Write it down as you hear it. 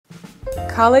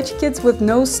college kids with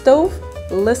no stove,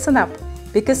 listen up,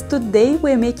 because today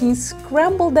we're making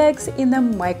scrambled eggs in a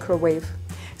microwave.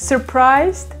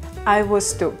 Surprised? I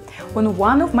was too, when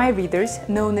one of my readers,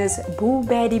 known as Boo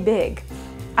Betty Big,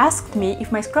 asked me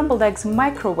if my scrambled eggs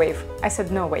microwave. I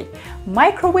said no way.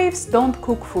 Microwaves don't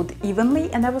cook food evenly,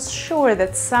 and I was sure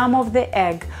that some of the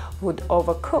egg would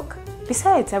overcook.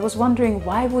 Besides, I was wondering,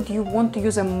 why would you want to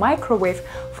use a microwave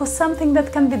for something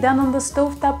that can be done on the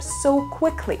stovetop so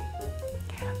quickly?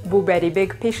 Boo Betty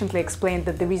Big patiently explained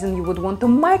that the reason you would want to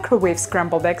microwave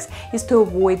scrambled eggs is to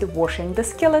avoid washing the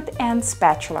skillet and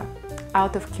spatula.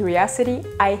 Out of curiosity,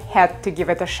 I had to give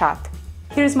it a shot.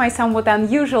 Here's my somewhat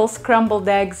unusual scrambled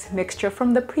eggs mixture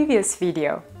from the previous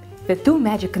video. The two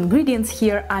magic ingredients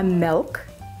here are milk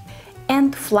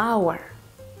and flour.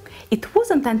 It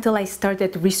wasn't until I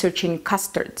started researching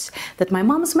custards that my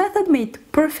mom's method made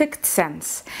perfect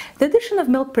sense. The addition of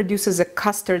milk produces a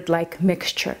custard-like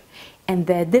mixture, and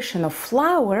the addition of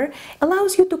flour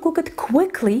allows you to cook it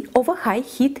quickly over high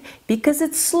heat because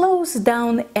it slows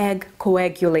down egg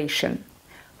coagulation.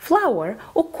 Flour,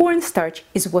 or cornstarch,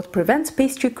 is what prevents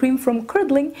pastry cream from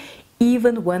curdling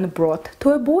even when brought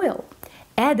to a boil.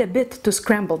 Add a bit to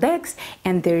scrambled eggs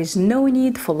and there is no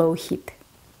need for low heat.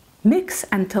 Mix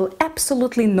until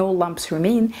absolutely no lumps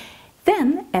remain,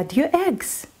 then add your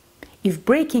eggs. If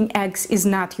breaking eggs is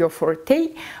not your forte,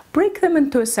 break them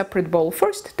into a separate bowl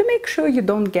first to make sure you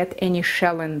don't get any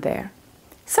shell in there.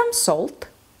 Some salt,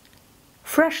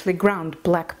 freshly ground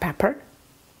black pepper,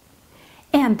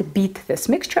 and beat this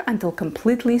mixture until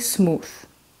completely smooth.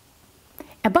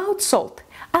 About salt,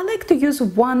 I like to use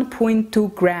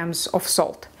 1.2 grams of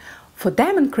salt. For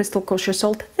Diamond Crystal Kosher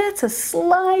salt, that's a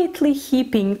slightly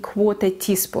heaping quarter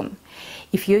teaspoon.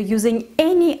 If you're using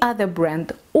any other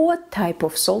brand or type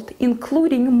of salt,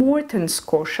 including Morton's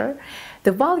kosher,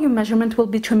 the volume measurement will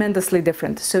be tremendously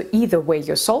different, so either weigh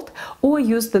your salt or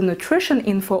use the nutrition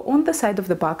info on the side of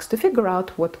the box to figure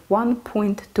out what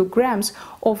 1.2 grams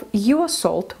of your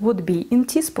salt would be in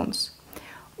teaspoons.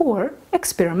 Or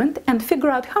experiment and figure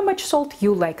out how much salt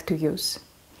you like to use.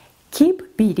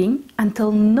 Keep beating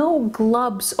until no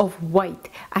globs of white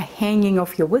are hanging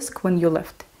off your whisk when you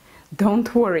lift.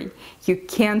 Don't worry, you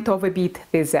can't overbeat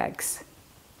these eggs.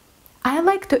 I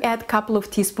like to add a couple of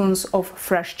teaspoons of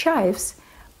fresh chives,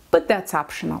 but that's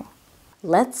optional.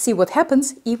 Let's see what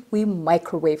happens if we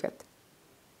microwave it.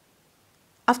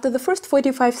 After the first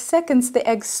 45 seconds, the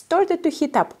eggs started to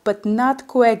heat up, but not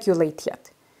coagulate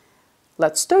yet.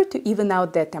 Let's start to even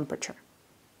out their temperature.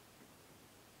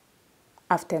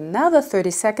 After another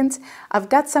 30 seconds, I've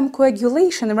got some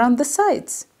coagulation around the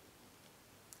sides.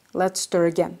 Let's stir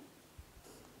again.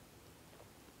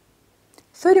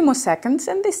 30 more seconds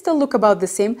and they still look about the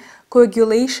same.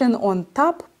 Coagulation on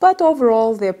top, but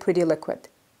overall they're pretty liquid.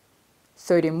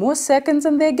 30 more seconds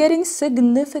and they're getting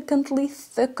significantly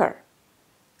thicker.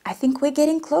 I think we're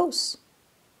getting close.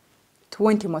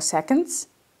 20 more seconds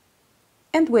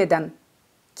and we're done.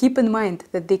 Keep in mind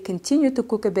that they continue to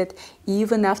cook a bit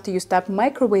even after you stop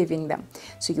microwaving them,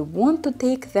 so you want to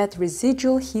take that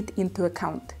residual heat into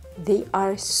account. They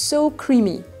are so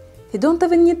creamy. They don't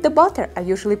even need the butter I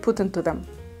usually put into them.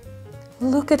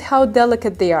 Look at how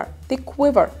delicate they are. They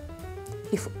quiver.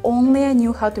 If only I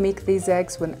knew how to make these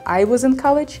eggs when I was in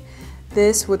college,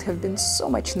 this would have been so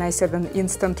much nicer than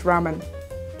instant ramen.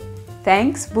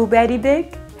 Thanks, Boo Betty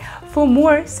Big. For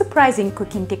more surprising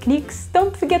cooking techniques,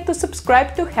 don't forget to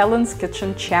subscribe to Helen's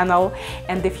Kitchen channel.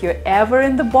 And if you're ever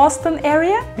in the Boston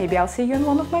area, maybe I'll see you in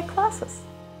one of my classes.